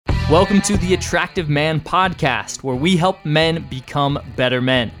Welcome to the Attractive Man Podcast, where we help men become better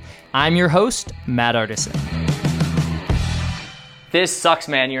men. I'm your host, Matt Artisan. This sucks,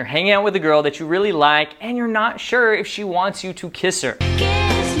 man. You're hanging out with a girl that you really like, and you're not sure if she wants you to kiss her.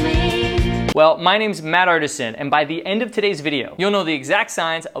 Well, my name's Matt Artisan, and by the end of today's video, you'll know the exact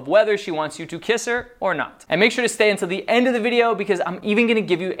signs of whether she wants you to kiss her or not. And make sure to stay until the end of the video because I'm even gonna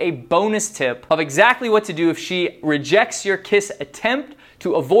give you a bonus tip of exactly what to do if she rejects your kiss attempt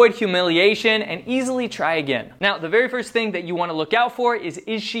to avoid humiliation and easily try again. Now, the very first thing that you wanna look out for is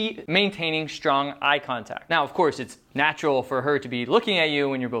she maintaining strong eye contact? Now, of course, it's natural for her to be looking at you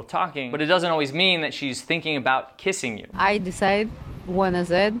when you're both talking, but it doesn't always mean that she's thinking about kissing you. I decide when I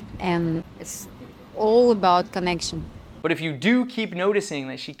said, and it's all about connection. But if you do keep noticing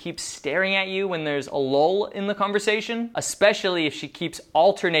that she keeps staring at you when there's a lull in the conversation, especially if she keeps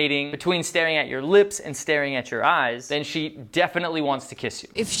alternating between staring at your lips and staring at your eyes, then she definitely wants to kiss you.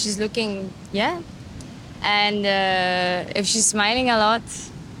 If she's looking, yeah. And if she's smiling a lot,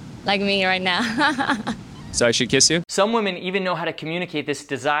 like me right now. So I should kiss you? Some women even know how to communicate this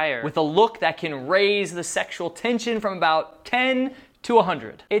desire with a look that can raise the sexual tension from about 10 to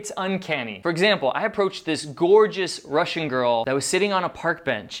 100. It's uncanny. For example, I approached this gorgeous Russian girl that was sitting on a park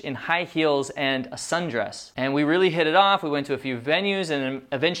bench in high heels and a sundress. And we really hit it off. We went to a few venues and then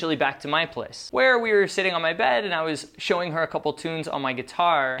eventually back to my place, where we were sitting on my bed and I was showing her a couple tunes on my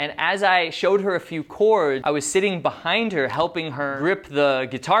guitar. And as I showed her a few chords, I was sitting behind her, helping her grip the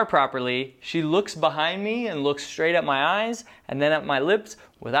guitar properly. She looks behind me and looks straight at my eyes and then at my lips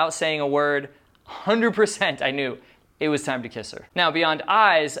without saying a word. 100% I knew it was time to kiss her. Now, beyond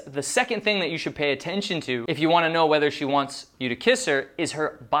eyes, the second thing that you should pay attention to if you want to know whether she wants you to kiss her is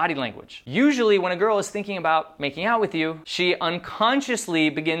her body language. Usually when a girl is thinking about making out with you, she unconsciously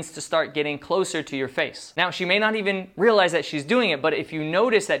begins to start getting closer to your face. Now, she may not even realize that she's doing it, but if you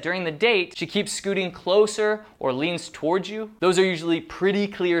notice that during the date, she keeps scooting closer or leans towards you, those are usually pretty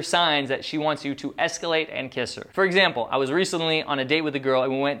clear signs that she wants you to escalate and kiss her. For example, I was recently on a date with a girl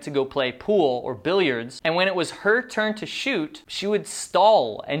and we went to go play pool or billiards, and when it was her turn to shoot, she would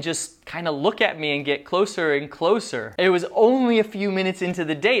stall and just kind of look at me and get closer and closer. It was only a few minutes into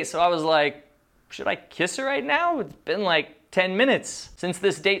the date, so I was like, should I kiss her right now? It's been like 10 minutes since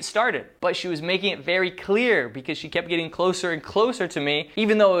this date started. But she was making it very clear because she kept getting closer and closer to me,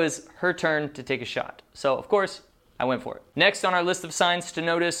 even though it was her turn to take a shot. So of course, I went for it. Next on our list of signs to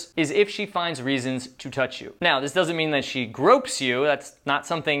notice is if she finds reasons to touch you. Now, this doesn't mean that she gropes you. That's not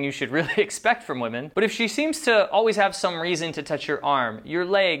something you should really expect from women. But if she seems to always have some reason to touch your arm, your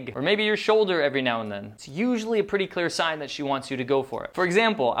leg, or maybe your shoulder every now and then, it's usually a pretty clear sign that she wants you to go for it. For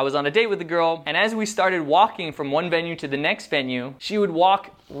example, I was on a date with a girl, and as we started walking from one venue to the next venue, she would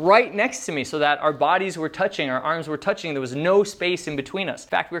walk right next to me so that our bodies were touching, our arms were touching. There was no space in between us. In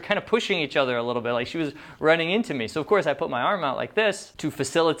fact, we were kind of pushing each other a little bit, like she was running into me. So of course I put my arm out like this to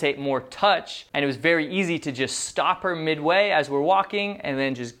facilitate more touch, and it was very easy to just stop her midway as we're walking and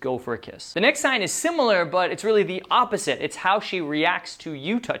then just go for a kiss. The next sign is similar, but it's really the opposite. It's how she reacts to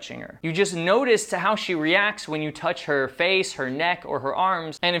you touching her. You just notice to how she reacts when you touch her face, her neck, or her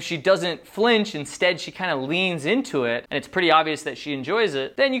arms, and if she doesn't flinch, instead she kind of leans into it, and it's pretty obvious that she enjoys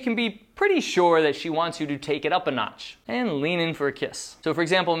it, then you can be pretty sure that she wants you to take it up a notch and lean in for a kiss. So for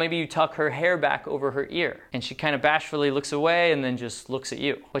example, maybe you tuck her hair back over her ear and she kind of bashfully looks away and then just looks at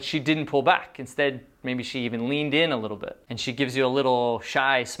you. But she didn't pull back. Instead, maybe she even leaned in a little bit and she gives you a little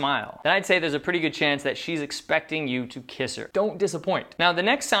shy smile. Then I'd say there's a pretty good chance that she's expecting you to kiss her. Don't disappoint. Now, the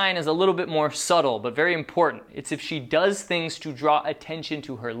next sign is a little bit more subtle, but very important. It's if she does things to draw attention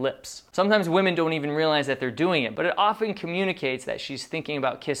to her lips. Sometimes women don't even realize that they're doing it, but it often communicates that she's thinking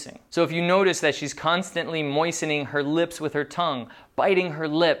about kissing. So if you notice that she's constantly moistening her lips with her tongue, biting her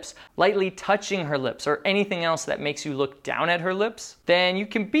lips, lightly touching her lips, or anything else that makes you look down at her lips, then you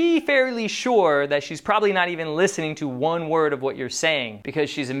can be fairly sure that she's probably not even listening to one word of what you're saying because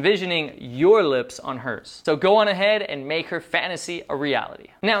she's envisioning your lips on hers. So go on ahead and make her fantasy a reality.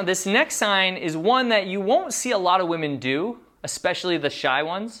 Now, this next sign is one that you won't see a lot of women do, especially the shy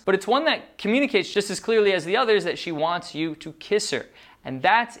ones, but it's one that communicates just as clearly as the others that she wants you to kiss her. And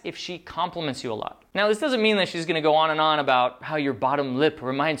that's if she compliments you a lot. Now, this doesn't mean that she's gonna go on and on about how your bottom lip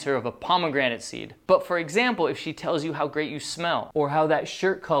reminds her of a pomegranate seed. But for example, if she tells you how great you smell, or how that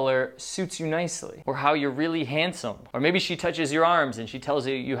shirt color suits you nicely, or how you're really handsome, or maybe she touches your arms and she tells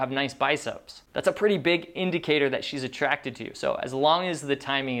you you have nice biceps, that's a pretty big indicator that she's attracted to you. So as long as the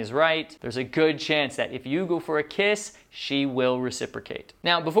timing is right, there's a good chance that if you go for a kiss, she will reciprocate.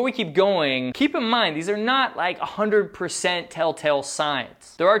 Now, before we keep going, keep in mind, these are not like 100% telltale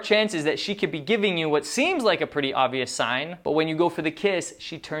signs. There are chances that she could be giving you what seems like a pretty obvious sign, but when you go for the kiss,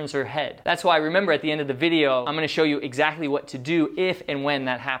 she turns her head. That's why, remember, at the end of the video, I'm gonna show you exactly what to do if and when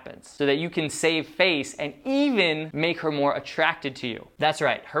that happens, so that you can save face and even make her more attracted to you. That's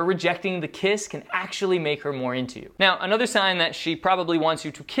right, her rejecting the kiss can actually make her more into you. Now, another sign that she probably wants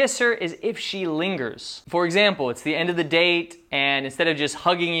you to kiss her is if she lingers. For example, it's the end of the date, and instead of just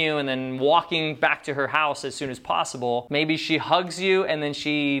hugging you and then walking back to her house as soon as possible, maybe she hugs you and then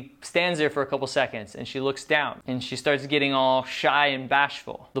she stands there for a couple seconds and she looks down and she starts getting all shy and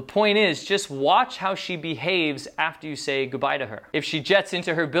bashful. The point is, just watch how she behaves after you say goodbye to her. If she jets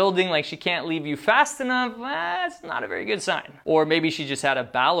into her building like she can't leave you fast enough, that's not a very good sign. Or maybe she just had a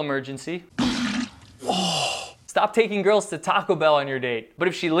bowel emergency. Stop taking girls to Taco Bell on your date. But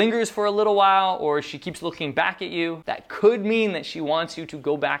if she lingers for a little while or she keeps looking back at you, that could mean that she wants you to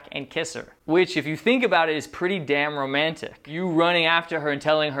go back and kiss her. Which, if you think about it, is pretty damn romantic. You running after her and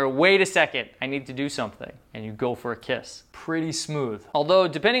telling her, wait a second, I need to do something. And you go for a kiss. Pretty smooth. Although,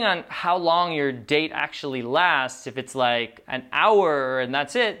 depending on how long your date actually lasts, if it's like an hour and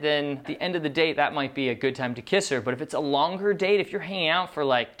that's it, then at the end of the date, that might be a good time to kiss her. But if it's a longer date, if you're hanging out for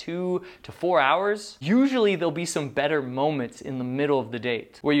like 2 to 4 hours, usually there'll be some better moments in the middle of the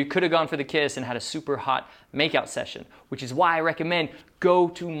date where you could have gone for the kiss and had a super hot makeout session, which is why I recommend go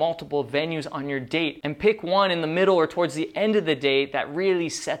to multiple venues on your date and pick one in the middle or towards the end of the date that really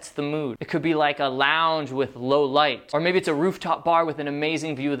sets the mood. It could be like a lounge with low light, or maybe it's a rooftop bar with an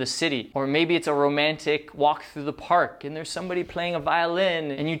amazing view of the city, or maybe it's a romantic walk through the park and there's somebody playing a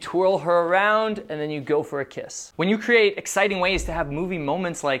violin and you twirl her around and then you go for a kiss. When you create exciting ways to have movie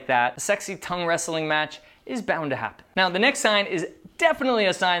moments like that, a sexy tongue wrestling match is bound to happen. Now, the next sign is definitely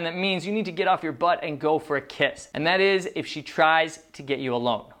a sign that means you need to get off your butt and go for a kiss. And that is if she tries to get you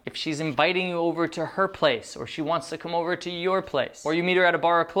alone. If she's inviting you over to her place, or she wants to come over to your place, or you meet her at a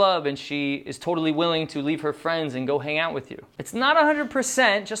bar or club and she is totally willing to leave her friends and go hang out with you. It's not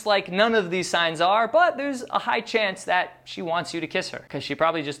 100%, just like none of these signs are, but there's a high chance that she wants you to kiss her, because she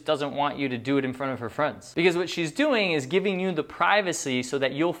probably just doesn't want you to do it in front of her friends. Because what she's doing is giving you the privacy so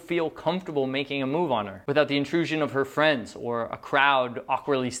that you'll feel comfortable making a move on her without the intrusion of her friends or a crowd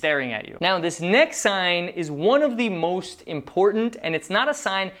awkwardly staring at you. Now, this next sign is one of the most important, and it's not a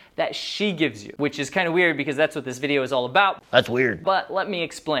sign that she gives you, which is kind of weird because that's what this video is all about. That's weird. But let me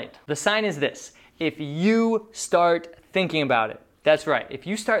explain. The sign is this: if you start thinking about it. That's right. If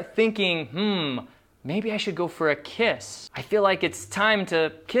you start thinking, maybe I should go for a kiss. I feel like it's time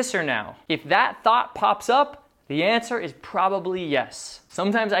to kiss her now. If that thought pops up, the answer is probably yes.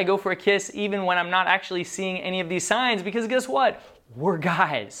 Sometimes I go for a kiss even when I'm not actually seeing any of these signs, because guess what? We're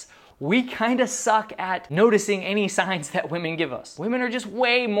guys. We kind of suck at noticing any signs that women give us. Women are just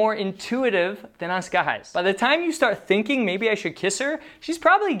way more intuitive than us guys. By the time you start thinking maybe I should kiss her, she's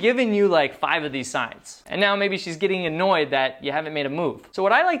probably given you like 5 of these signs. And now maybe she's getting annoyed that you haven't made a move. So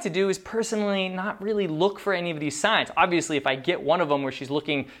what I like to do is personally not really look for any of these signs. Obviously, if I get one of them where she's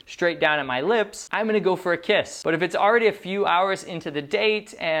looking straight down at my lips, I'm gonna go for a kiss. But if it's already a few hours into the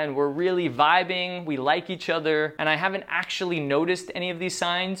date and we're really vibing, we like each other, and I haven't actually noticed any of these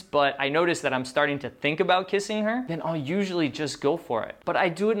signs, but I notice that I'm starting to think about kissing her, then I'll usually just go for it. But I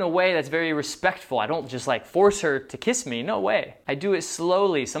do it in a way that's very respectful. I don't just like force her to kiss me, no way. I do it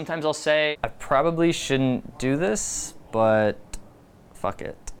slowly. Sometimes I'll say, I probably shouldn't do this, but fuck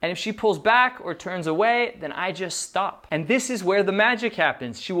it. And if she pulls back or turns away, then I just stop. And this is where the magic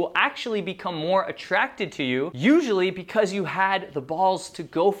happens. She will actually become more attracted to you, usually because you had the balls to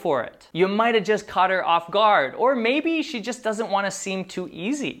go for it. You might have just caught her off guard, or maybe she just doesn't want to seem too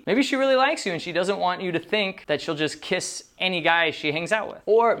easy. Maybe she really likes you and she doesn't want you to think that she'll just kiss any guy she hangs out with.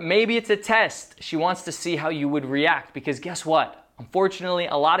 Or maybe it's a test. She wants to see how you would react, because guess what? Unfortunately,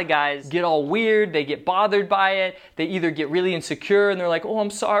 a lot of guys get all weird, they get bothered by it, they either get really insecure and they're like, oh, I'm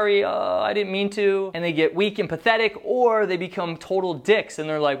sorry, I didn't mean to, and they get weak and pathetic, or they become total dicks and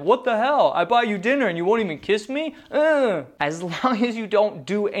they're like, what the hell? I buy you dinner and you won't even kiss me? As long as you don't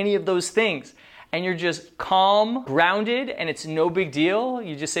do any of those things, and you're just calm, grounded, and it's no big deal,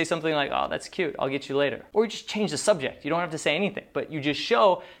 you just say something like, oh, that's cute, I'll get you later. Or you just change the subject. You don't have to say anything, but you just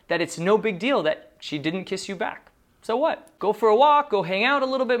show that it's no big deal that she didn't kiss you back. So what? Go for a walk, go hang out a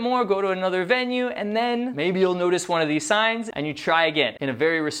little bit more, go to another venue, and then maybe you'll notice one of these signs and you try again in a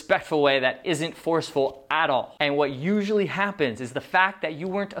very respectful way that isn't forceful at all. And what usually happens is the fact that you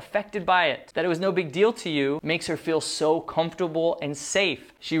weren't affected by it, that it was no big deal to you, makes her feel so comfortable and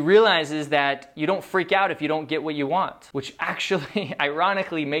safe. She realizes that you don't freak out if you don't get what you want, which actually,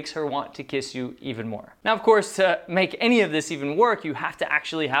 ironically, makes her want to kiss you even more. Now, of course, to make any of this even work, you have to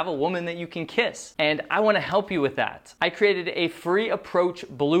actually have a woman that you can kiss. And I want to help you with that. that. I created a free approach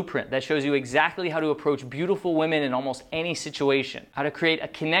blueprint that shows you exactly how to approach beautiful women in almost any situation, how to create a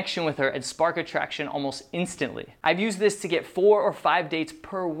connection with her and spark attraction almost instantly. I've used this to get 4 or 5 dates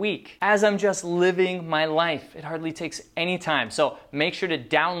per week as I'm just living my life. It hardly takes any time. So make sure to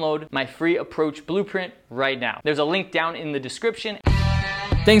download my free approach blueprint right now. There's a link down in the description.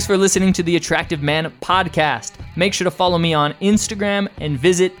 Thanks for listening to the Attractive Man podcast. Make sure to follow me on Instagram and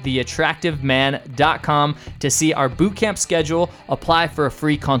visit theattractiveman.com to see our bootcamp schedule, apply for a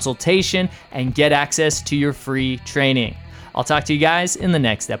free consultation, and get access to your free training. I'll talk to you guys in the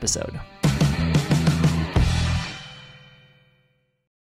next episode.